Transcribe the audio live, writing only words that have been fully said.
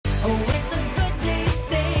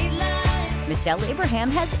Michelle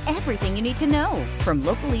Abraham has everything you need to know, from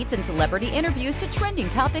local eats and celebrity interviews to trending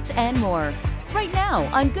topics and more. Right now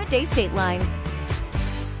on Good Day State Line.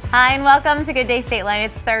 Hi, and welcome to Good Day State Line.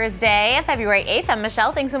 It's Thursday, February 8th. I'm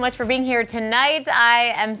Michelle. Thanks so much for being here tonight.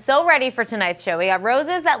 I am so ready for tonight's show. We got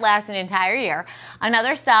roses that last an entire year.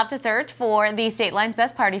 Another stop to search for the State Line's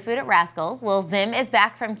best party food at Rascals. Lil Zim is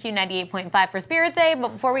back from Q98.5 for Spirit Day. But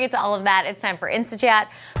before we get to all of that, it's time for InstaChat.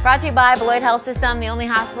 Brought to you by Beloit Health System, the only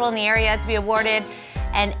hospital in the area to be awarded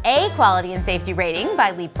an A quality and safety rating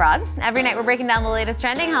by Leapfrog. Every night we're breaking down the latest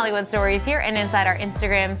trending Hollywood stories here and inside our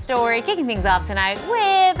Instagram story, kicking things off tonight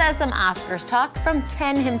with some Oscars talk from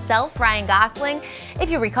Ken himself, Ryan Gosling. If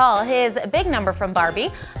you recall, his big number from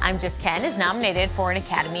Barbie, I'm Just Ken, is nominated for an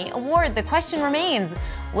Academy Award. The question remains,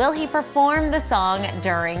 will he perform the song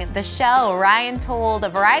during the show? Ryan told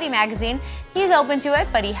Variety magazine he's open to it,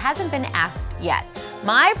 but he hasn't been asked yet.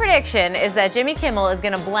 My prediction is that Jimmy Kimmel is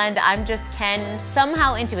going to blend I'm Just Ken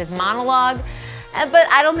somehow into his monologue, but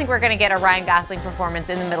I don't think we're going to get a Ryan Gosling performance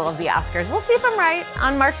in the middle of the Oscars. We'll see if I'm right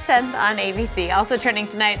on March 10th on ABC. Also trending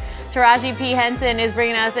tonight, Taraji P. Henson is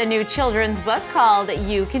bringing us a new children's book called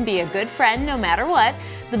You Can Be a Good Friend No Matter What.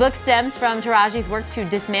 The book stems from Taraji's work to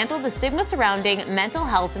dismantle the stigma surrounding mental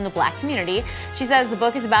health in the Black community. She says the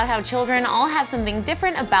book is about how children all have something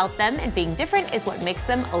different about them, and being different is what makes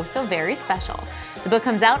them oh so very special. The book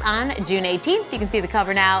comes out on June 18th. You can see the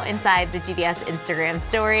cover now inside the GDS Instagram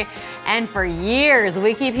story. And for years,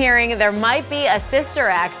 we keep hearing there might be a Sister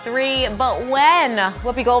Act 3, but when?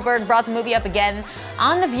 Whoopi Goldberg brought the movie up again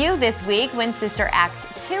on The View this week when Sister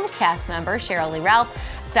Act 2 cast member Sheryl Lee Ralph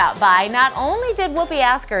stopped by. Not only did Whoopi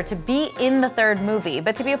ask her to be in the third movie,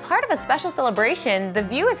 but to be a part of a special celebration The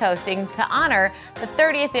View is hosting to honor the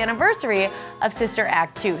 30th anniversary of Sister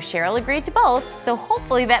Act 2. Sheryl agreed to both, so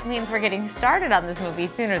hopefully that means we're getting started on this movie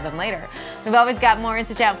sooner than later. We've always got more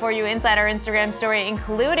InstaChat for you inside our Instagram story,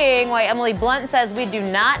 including why Emily Blunt says we do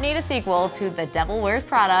not need a sequel to The Devil Wears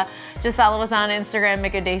Prada. Just follow us on Instagram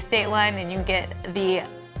at Good Day State Line and you can get the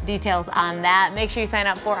details on that. Make sure you sign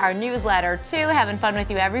up for our newsletter too. Having fun with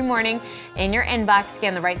you every morning in your inbox.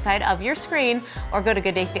 Scan the right side of your screen or go to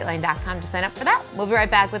gooddaystateline.com to sign up for that. We'll be right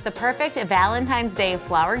back with the perfect Valentine's Day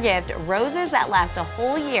flower gift, roses that last a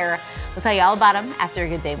whole year. We'll tell you all about them after a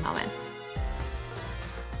Good Day moment.